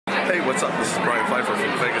Hey, what's up? This is Brian Pfeiffer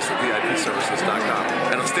from Vegas at VIPservices.com,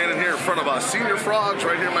 and I'm standing here in front of Senior Frogs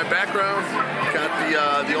right here in my background. Got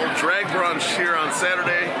the old drag brunch here on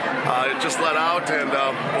Saturday. It just let out, and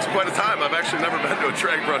it was quite a time. I've actually never been to a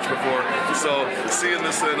drag brunch before, so seeing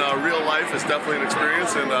this in real life is definitely an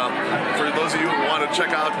experience. And for those of you who want to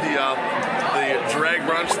check out the drag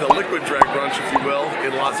brunch, the Liquid Drag Brunch, if you will,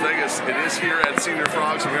 in Las Vegas, it is here at Senior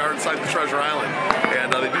Frogs, and we are inside the Treasure Island. And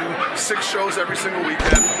they do 6 shows every single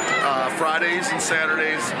weekend, Fridays and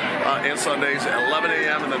Saturdays and Sundays at 11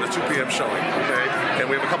 a.m. and then a 2 p.m. showing. Okay, and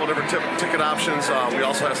we have a couple different ticket options. We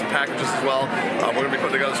also have some packages as well. We're going to be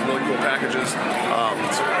putting together some really cool packages.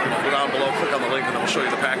 So go down below, click on the link, and then we'll show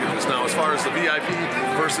you the packages. Now, as far as the VIP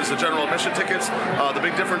versus the general admission tickets, the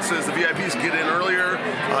big difference is the VIPs get in earlier.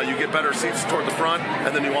 You get better seats toward the front,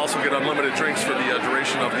 and then you also get unlimited drinks for the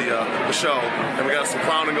duration of the show. And we got some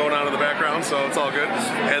clowning going on in the background, so it's all good.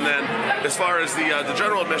 And then as far as the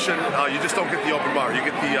general admission, you just don't get the open bar. You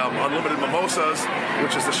get the unlimited mimosas,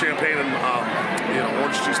 which is the champagne and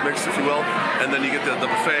orange juice mix, if you will. And then you get the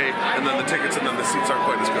buffet, and then the tickets, and then the seats aren't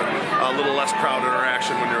quite as good. A little less crowd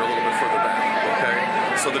interaction when you're a little bit further back. Okay.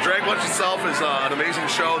 So the drag brunch itself is an amazing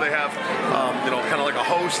show. They have kind of like a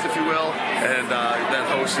host, if you will, and that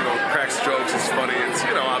host cracks jokes. It's funny. It's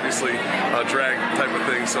obviously a drag type of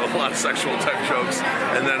thing, so a lot of sexual type jokes.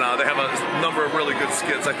 And then they have a number of really good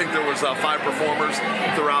skits. I think there was 5 performers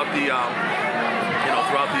throughout the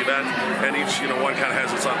throughout the event, and each one kind of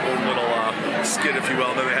has its own little skit, if you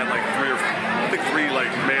will. And then they had like 3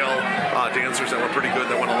 like male dancers that were pretty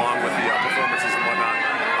good that went along with the performances and whatnot.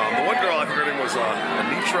 The one girl, I think her name was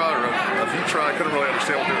Anitra or Avitra. I couldn't really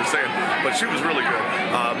understand what they were saying, but she was really good.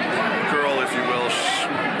 Girl, if you will,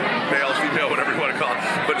 male, female, whatever you want to call it.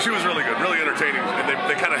 But she was really good, really entertaining. And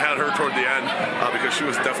they kind of had her toward the end because she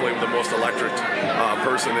was definitely the most electric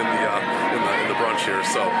person in the brunch here.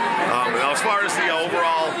 So now as far as the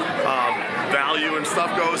overall value and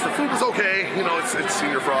stuff goes, the food was okay. It's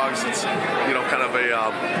Senior Frogs. It's kind of a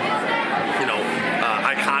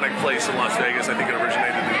iconic place in Las Vegas. I think it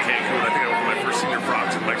originated in Cancun. I think I went to my first Senior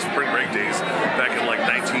Frogs in my spring break days back in like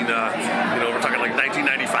we're talking like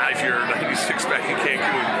 1995 here, 96 back in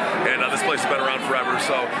Cancun. And this place has been around forever.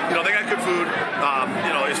 So, they got good food.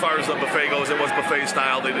 As far as the buffet goes, it was buffet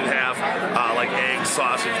style. They did have like eggs,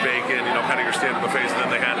 sausage, bacon, kind of your standard buffets. And then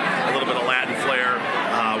they had a little bit of Latin flair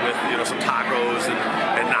with, some tacos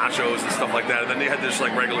and nachos and stuff like that. And then they had just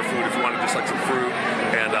like regular food if you wanted just like some fruit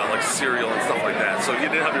and like cereal and stuff like that. So you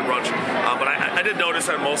did have your brunch. But I did notice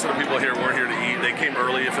that most of the people here weren't here to eat. They came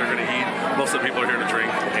early if they're going to eat. Most of the people are here to drink.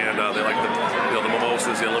 And they like the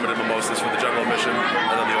mimosas, the unlimited mimosas for the general admission,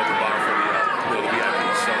 and then the open bar for the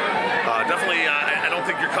VIPs. So definitely, I don't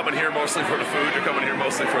think you're coming here mostly for the food. You're coming here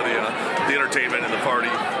mostly for the entertainment and the party.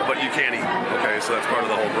 But you can eat. Okay, so that's part of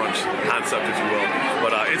the whole brunch concept, if you will.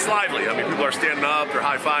 But it's lively. I mean, people are standing up, they're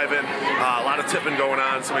high-fiving, a lot of tipping going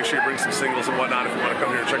on. So make sure you bring some singles and whatnot if you want to come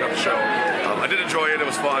here and check out the show. I did enjoy it. It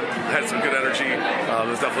was fun. Had some good energy. It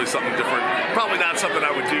was definitely something different. Probably not something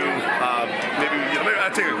I would do. Maybe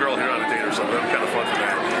I'd take a girl here on a date or something. That'd be kind of fun for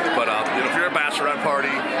that. But if you're a bachelorette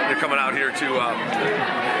party, you're coming out here to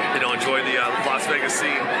enjoy the Las Vegas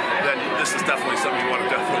scene, then this is definitely something you want to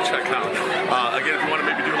definitely check out. Again, if you want to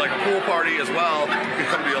maybe do like a pool party as well, you can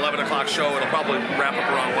come to the 11 o'clock show. It'll probably wrap up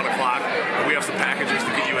around 1 o'clock. We have some packages to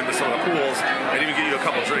get you into some of the pools and even get you a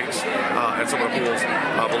couple drinks at some of the pools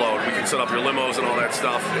below. We can set up your limos and all that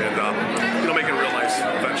stuff and make it a real nice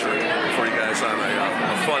adventure for you guys on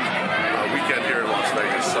a fun weekend here in Las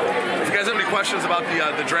Vegas. So if you guys have any questions about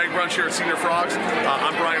the drag brunch here at Senior Frogs,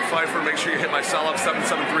 I'm Brian Pfeiffer. Make sure you hit my cell up,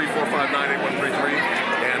 773-459-8133.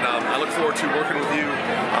 And I look forward to working with you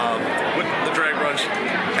with the drag brunch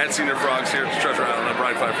at Senior Frogs here at Treasure Island. I'm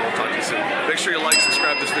Brian Pfeiffer. We'll talk to you soon. Make sure you like,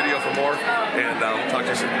 subscribe this video for more, and I'll talk to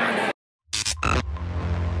you soon.